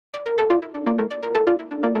Hello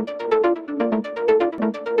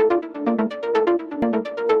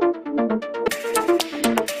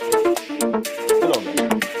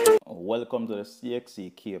guys, welcome to the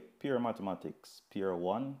gcse Pure Mathematics Pure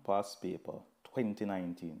 1 Past Paper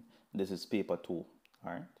 2019. This is paper 2,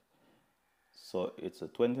 alright? So it's a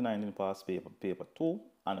 2019 past paper, paper 2,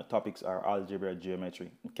 and the topics are algebra,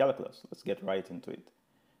 geometry, and calculus. Let's get right into it.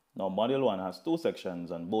 Now module 1 has 2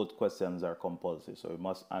 sections and both questions are compulsory, so we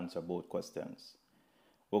must answer both questions.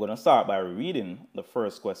 We're going to start by reading the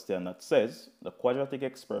first question that says the quadratic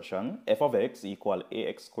expression f of x equal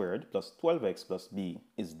ax squared plus 12x plus b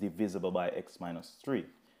is divisible by x minus 3.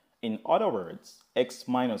 In other words, x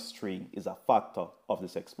minus 3 is a factor of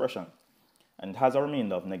this expression and has a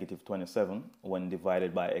remainder of negative 27 when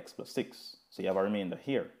divided by x plus 6. So you have a remainder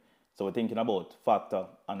here. So we're thinking about factor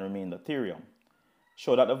and remainder theorem.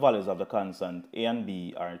 Show that the values of the constant a and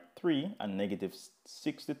b are 3 and negative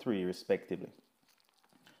 63 respectively.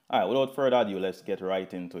 Alright, without further ado, let's get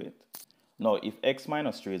right into it. Now, if x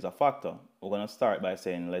minus 3 is a factor, we're going to start by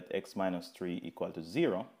saying let x minus 3 equal to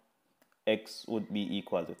 0. X would be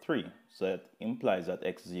equal to 3. So that implies that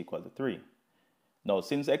x is equal to 3. Now,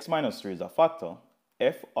 since x minus 3 is a factor,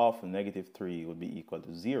 f of negative 3 would be equal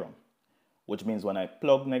to 0. Which means when I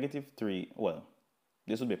plug negative 3, well,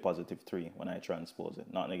 this would be positive 3 when I transpose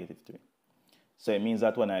it, not negative 3. So it means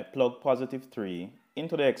that when I plug positive 3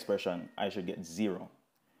 into the expression, I should get 0.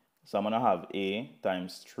 So I'm going to have a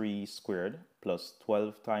times 3 squared plus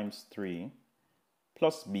 12 times 3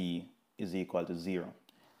 plus b is equal to 0.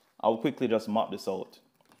 I'll quickly just map this out.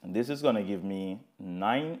 And this is going to give me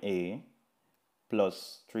 9a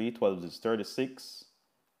plus 3 12 is 36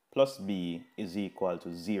 plus b is equal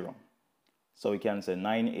to 0. So we can say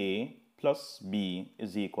 9a plus b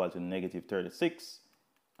is equal to negative 36.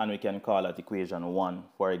 And we can call that equation 1,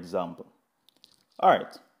 for example.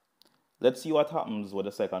 Alright. Let's see what happens with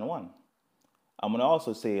the second one. I'm going to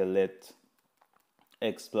also say let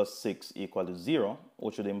x plus 6 equal to 0,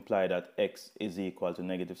 which would imply that x is equal to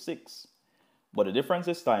negative 6. But the difference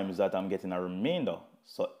this time is that I'm getting a remainder.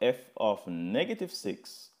 So f of negative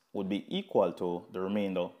 6 would be equal to the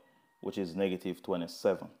remainder, which is negative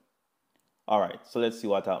 27. Alright, so let's see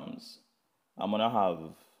what happens. I'm going to have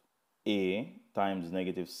a times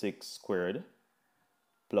negative 6 squared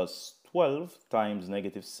plus 12 times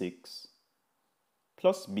negative 6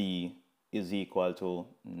 plus b is equal to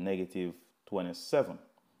negative 27.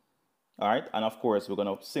 Alright, and of course we're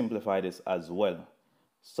going to simplify this as well.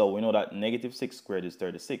 So we know that negative 6 squared is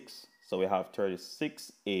 36. So we have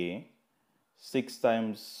 36a, 6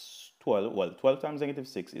 times 12, well 12 times negative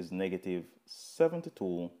 6 is negative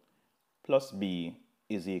 72 plus b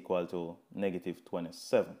is equal to negative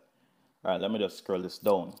 27. Alright, let me just scroll this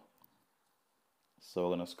down. So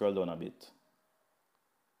we're going to scroll down a bit.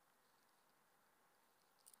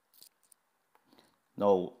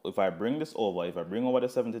 Now, if I bring this over, if I bring over the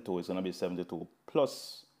 72, it's going to be 72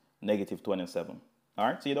 plus negative 27.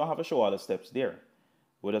 Alright, so you don't have to show all the steps there.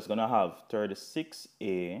 We're just going to have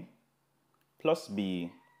 36a plus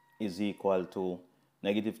b is equal to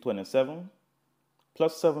negative 27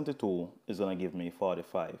 plus 72 is going to give me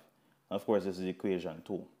 45. And of course, this is equation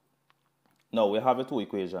 2. Now, we have the two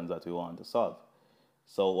equations that we want to solve.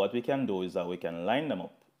 So what we can do is that we can line them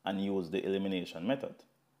up and use the elimination method.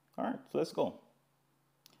 Alright, so let's go.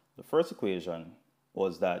 The first equation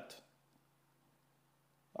was that,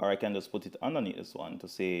 or I can just put it underneath this one to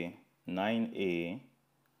say 9a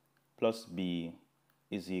plus b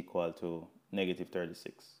is equal to negative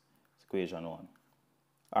 36. It's equation 1.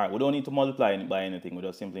 Alright, we don't need to multiply it by anything. We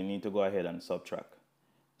just simply need to go ahead and subtract.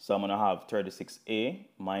 So I'm going to have 36a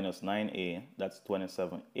minus 9a, that's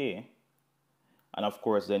 27a. And of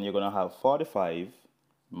course, then you're going to have 45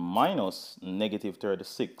 minus negative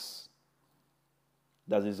 36.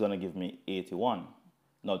 That is going to give me 81.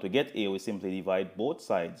 Now, to get a, we simply divide both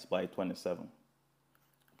sides by 27.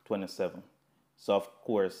 27. So, of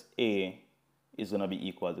course, a is going to be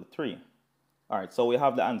equal to 3. All right, so we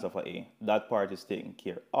have the answer for a. That part is taken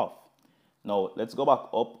care of. Now, let's go back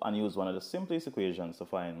up and use one of the simplest equations to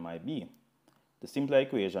find my b. The simpler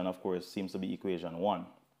equation, of course, seems to be equation 1.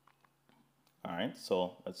 All right,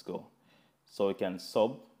 so let's go. So we can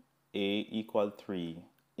sub a equal 3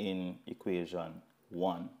 in equation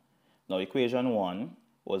 1. Now, equation 1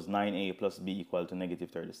 was 9a plus b equal to negative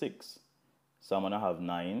 36. So I'm going to have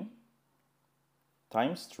 9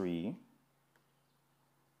 times 3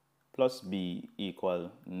 plus b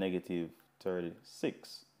equal negative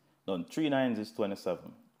 36. Now, 3 nines is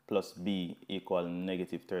 27 plus b equal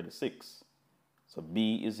negative 36. So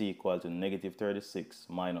b is equal to negative 36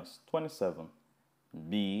 minus 27.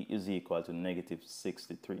 B is equal to negative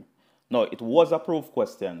 63. Now, it was a proof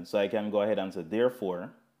question, so I can go ahead and say,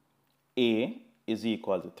 therefore, A is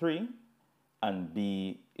equal to 3 and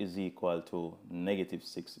B is equal to negative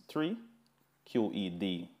 63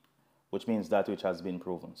 QED, which means that which has been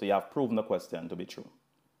proven. So you have proven the question to be true.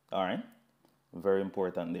 All right? Very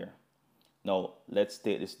important there. Now, let's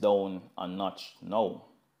take this down a notch now.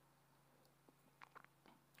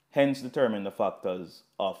 Hence, determine the factors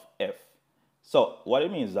of f. So, what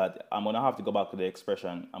it means is that I'm going to have to go back to the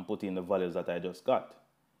expression and put in the values that I just got.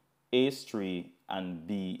 A is 3 and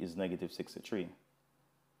B is negative 63.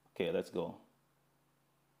 Okay, let's go.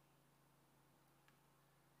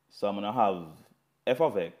 So, I'm going to have f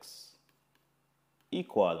of x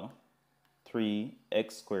equal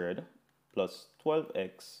 3x squared plus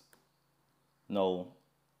 12x, now,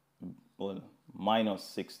 well, minus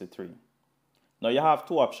 63. Now you have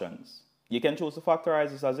two options. You can choose to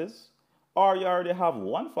factorize this as is, or you already have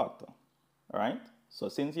one factor, all right? So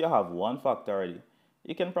since you have one factor already,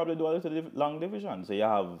 you can probably do a little long division. So you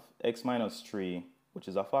have x minus 3, which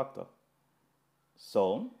is a factor.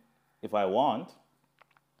 So if I want,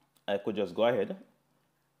 I could just go ahead,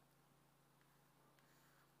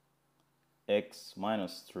 x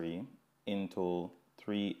minus 3 into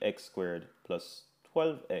 3x squared plus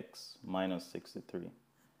 12x minus 63.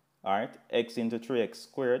 All right, x into 3x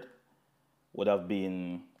squared would have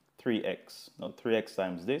been 3x. Now 3x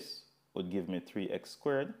times this would give me 3x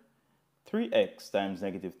squared. 3x times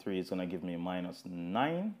negative 3 is going to give me minus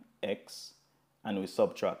 9x, and we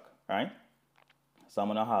subtract, right? So I'm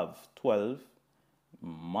going to have 12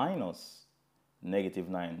 minus negative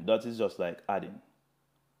 9. That is just like adding.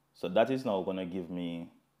 So that is now going to give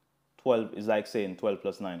me 12. It's like saying 12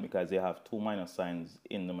 plus 9 because they have two minus signs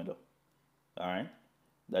in the middle. All right?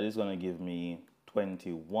 That is going to give me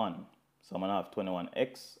 21. So I'm going to have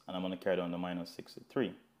 21x, and I'm going to carry down the minus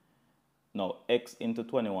 63. Now, x into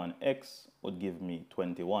 21x would give me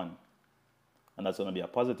 21. And that's going to be a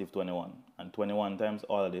positive 21. And 21 times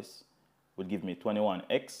all of this would give me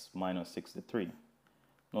 21x minus 63.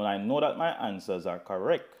 Now, I know that my answers are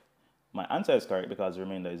correct. My answer is correct because the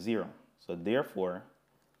remainder is 0. So, therefore,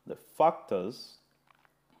 the factors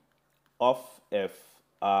of f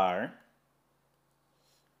are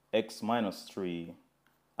x minus 3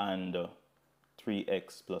 and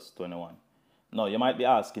 3x plus 21. Now, you might be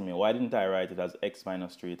asking me, why didn't I write it as x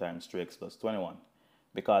minus 3 times 3x plus 21?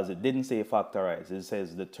 Because it didn't say factorize. It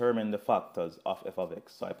says determine the factors of f of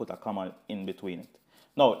x. So I put a comma in between it.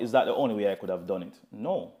 Now, is that the only way I could have done it?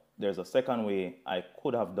 No. There's a second way I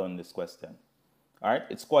could have done this question. All right?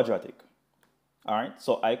 It's quadratic. All right?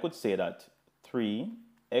 So I could say that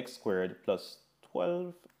 3x squared plus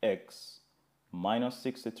 12x minus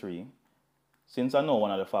 63. Since I know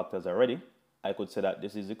one of the factors already, I could say that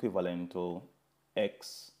this is equivalent to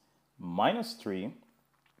x minus 3.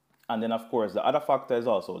 And then, of course, the other factor is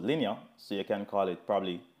also linear, so you can call it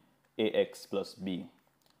probably ax plus b.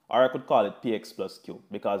 Or I could call it px plus q,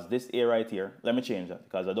 because this a right here, let me change that,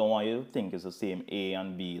 because I don't want you to think it's the same a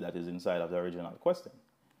and b that is inside of the original question.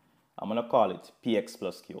 I'm going to call it px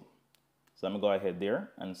plus q. So let me go ahead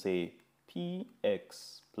there and say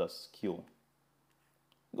px plus q.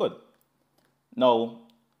 Good. Now,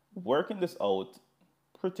 working this out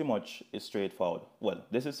pretty much is straightforward. Well,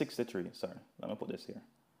 this is 63. Sorry, let me put this here.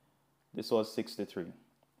 This was 63.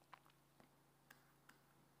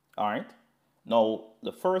 All right. Now,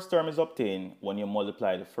 the first term is obtained when you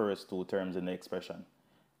multiply the first two terms in the expression.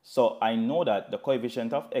 So I know that the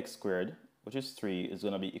coefficient of x squared, which is 3, is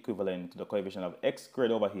going to be equivalent to the coefficient of x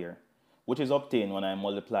squared over here, which is obtained when I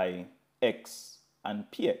multiply x and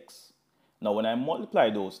px. Now, when I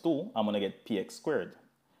multiply those two, I'm going to get px squared,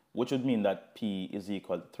 which would mean that p is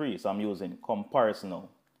equal to 3. So I'm using comparison now.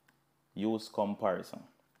 Use comparison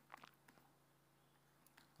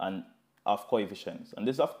and of coefficients. And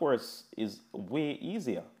this, of course, is way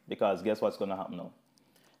easier because guess what's going to happen now?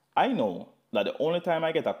 I know that the only time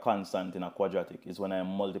I get a constant in a quadratic is when I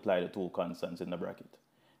multiply the two constants in the bracket.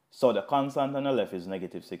 So the constant on the left is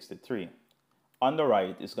negative 63. On the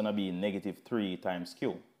right, it's going to be negative 3 times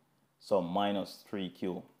q. So minus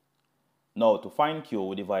 3q. Now, to find q,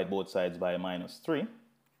 we divide both sides by minus 3.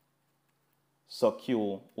 So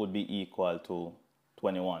q would be equal to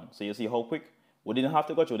 21. So you see how quick? We didn't have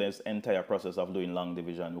to go through this entire process of doing long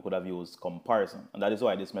division. We could have used comparison. And that is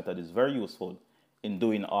why this method is very useful in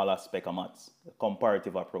doing all aspects of maths. The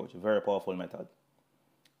comparative approach, very powerful method.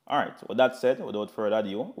 All right, with that said, without further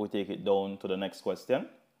ado, we take it down to the next question,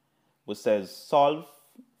 which says solve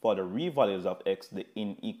for the real values of x the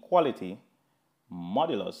inequality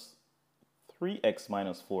modulus 3x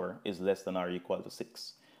minus 4 is less than or equal to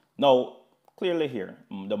 6. Now, clearly here,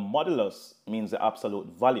 the modulus means the absolute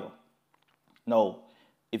value. Now,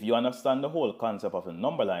 if you understand the whole concept of a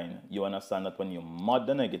number line, you understand that when you mod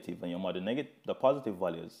the negative and you mod the positive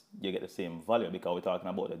values, you get the same value because we're talking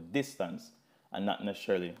about the distance and not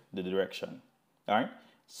necessarily the direction. All right?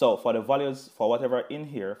 So for the values, for whatever in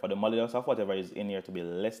here, for the modulus of whatever is in here to be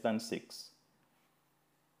less than 6.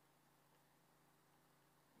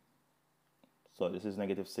 So this is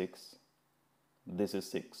 -6. This is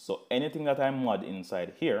 6. So anything that I mod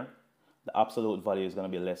inside here, the absolute value is going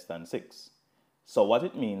to be less than 6. So what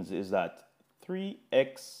it means is that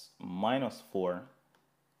 3x minus 4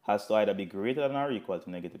 has to either be greater than or equal to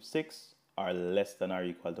 -6 or less than or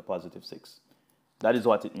equal to +6. That is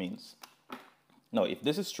what it means. Now, if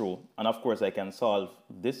this is true, and of course I can solve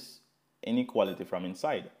this inequality from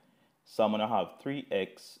inside. So I'm going to have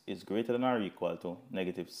 3x is greater than or equal to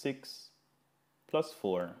 -6 plus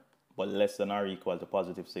 4, but less than or equal to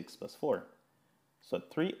 +6 plus 4. So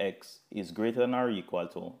 3x is greater than or equal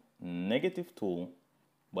to -2,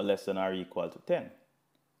 but less than or equal to 10.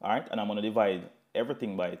 All right, and I'm going to divide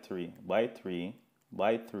everything by 3, by 3,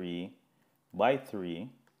 by 3, by 3.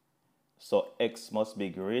 So x must be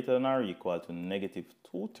greater than or equal to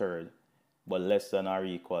 -2/3, but less than or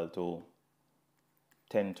equal to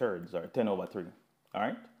 10/3 or 10 over 3. All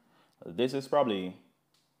right, this is probably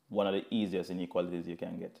one of the easiest inequalities you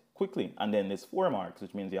can get quickly. And then there's 4 marks,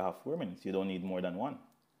 which means you have 4 minutes. You don't need more than 1.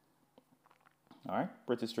 All right,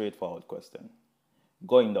 pretty straightforward question.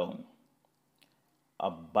 Going down.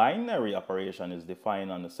 A binary operation is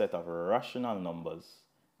defined on the set of rational numbers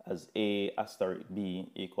as a asterisk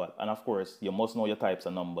b equal. And of course, you must know your types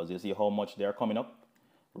of numbers. You see how much they are coming up?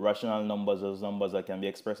 Rational numbers, those numbers that can be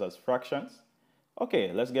expressed as fractions.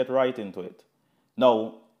 Okay, let's get right into it.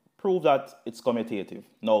 Now, prove that it's commutative.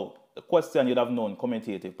 Now, the question you'd have known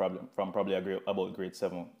commutative problem from probably about grade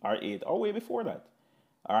 7 or 8 or way before that.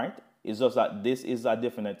 All right? It's just that this is a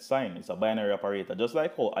definite sign. It's a binary operator. Just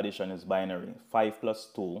like how addition is binary. 5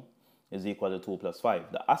 plus 2 is equal to 2 plus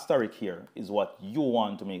 5. The asterisk here is what you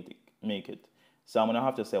want to make it. So I'm going to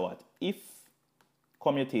have to say what? If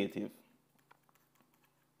commutative.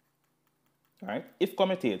 All right? If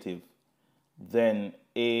commutative, then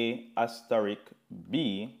a asterisk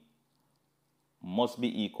b must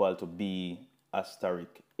be equal to b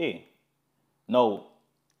asterisk a. Now,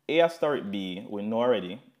 a asterisk b, we know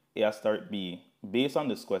already, a asterisk b, based on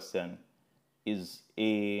this question, is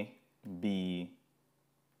a, b,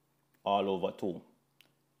 all over 2.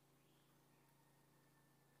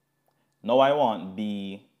 Now I want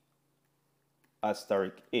b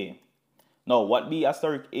asterisk a. Now, what b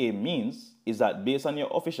asterisk a means is that based on your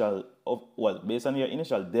based on your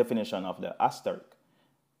initial definition of the asterisk,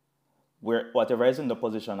 where whatever is in the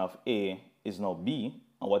position of a is now b,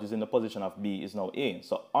 and what is in the position of b is now a.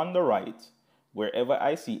 So on the right, wherever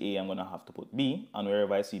I see a, I'm going to have to put b, and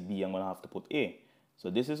wherever I see b, I'm going to have to put a. So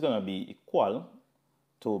this is going to be equal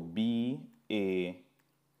to ba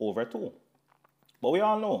over 2. But we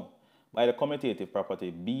all know, by the commutative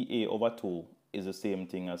property, ba over 2 is the same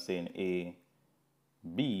thing as saying a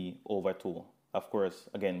b over 2. Of course,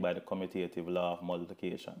 again, by the commutative law of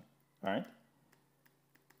multiplication. All right?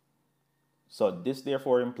 So this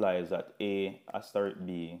therefore implies that a asterisk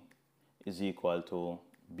b is equal to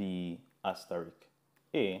b asterisk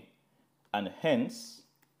a, and hence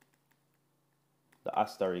the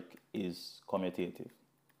asterisk is commutative.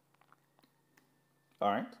 All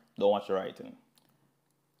right? Don't watch the writing.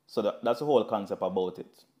 So that's the whole concept about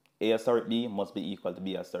it. A asterisk b must be equal to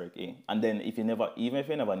b asterisk a. And then even if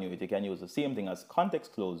you never knew it, you can use the same thing as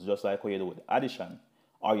context clues, just like what you do with addition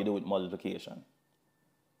or you do with multiplication.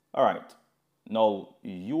 All right. Now,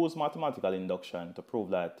 use mathematical induction to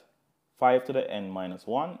prove that 5 to the n minus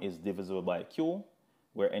 1 is divisible by q,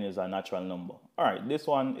 where n is a natural number. All right, this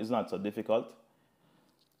one is not so difficult.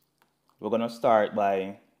 We're going to start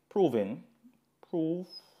by prove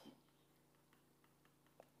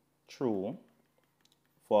true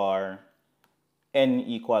for n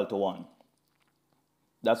equal to 1.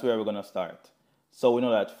 That's where we're going to start. So we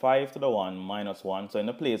know that 5 to the 1 minus 1. So in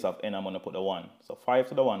the place of n, I'm going to put the 1. So 5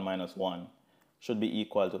 to the 1 minus 1 should be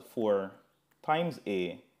equal to 4 times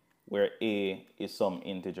a, where a is some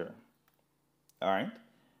integer. All right?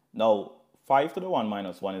 Now, 5 to the 1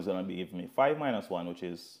 minus 1 is going to be giving me 5 minus 1, which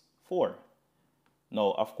is 4.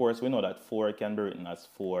 Now, of course, we know that 4 can be written as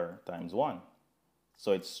 4 times 1.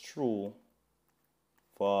 So it's true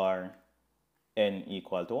for n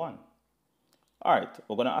equal to 1. All right,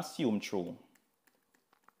 we're going to assume true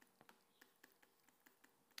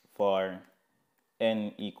for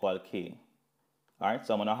n equal k. All right,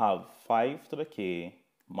 so I'm going to have 5 to the k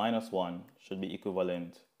minus 1 should be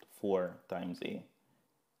equivalent to 4 times a.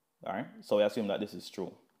 All right, so we assume that this is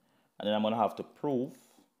true. And then I'm going to have to prove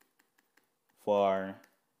for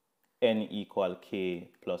n equal k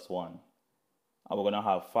plus 1. And we're going to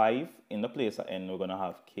have 5 in the place of n, we're going to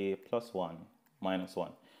have k plus 1 minus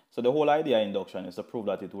 1. So the whole idea of induction is to prove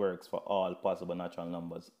that it works for all possible natural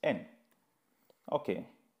numbers n. Okay.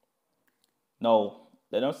 Now,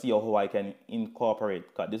 let us see how I can incorporate,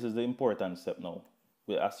 because this is the important step now.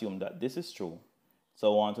 We assume that this is true.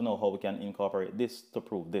 So I want to know how we can incorporate this to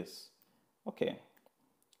prove this. Okay.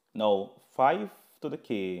 Now, 5 to the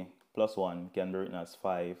k plus 1 can be written as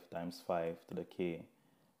 5 times 5 to the k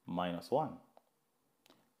minus 1.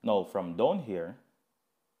 Now, from down here,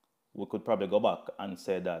 we could probably go back and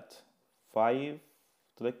say that 5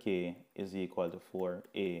 to the k is equal to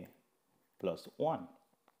 4a plus 1.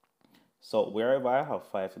 So wherever I have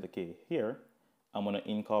 5 to the k here, I'm going to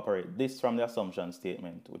incorporate this from the assumption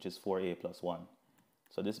statement, which is 4a plus 1.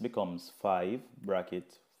 So this becomes 5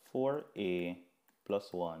 bracket 4a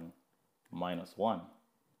plus 1 minus 1.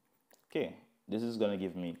 Okay, this is going to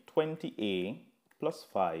give me 20a plus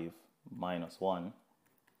 5 minus 1,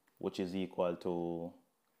 which is equal to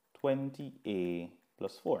 20a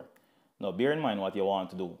plus 4. Now, bear in mind what you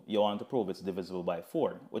want to do. You want to prove it's divisible by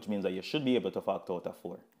 4, which means that you should be able to factor out a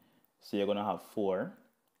 4. So you're going to have 4,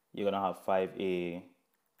 you're going to have 5a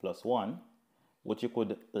plus 1, which you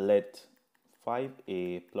could let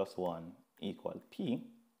 5a plus 1 equal p,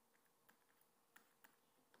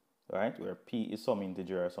 right? Where p is some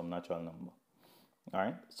integer or some natural number. All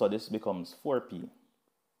right, so this becomes 4p.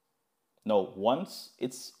 Now, once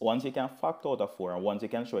you can factor out a 4, and once you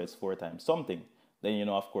can show it's 4 times something, then you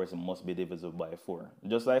know, of course, it must be divisible by 4.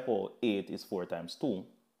 Just like how 8 is 4 times 2,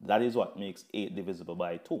 that is what makes 8 divisible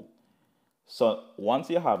by 2. So once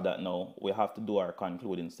you have that now, we have to do our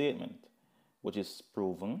concluding statement, which is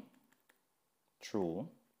proven true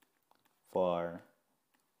for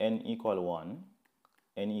n equal 1,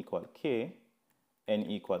 n equal k, n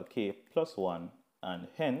equal k plus 1, and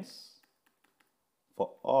hence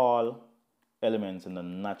for all elements in the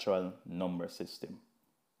natural number system.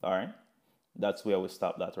 All right, that's where we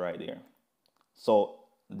stop that right there. So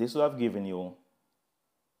this would have given you,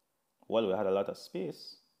 well, we had a lot of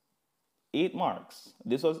space. 8 marks.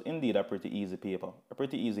 This was indeed a pretty easy paper, a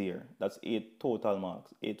pretty easy year. That's 8 total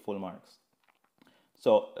marks, 8 full marks.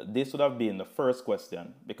 So this would have been the first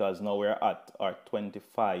question, because now we're at our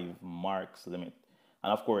 25 marks limit.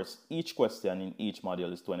 And of course, each question in each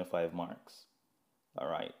module is 25 marks. All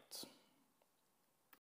right.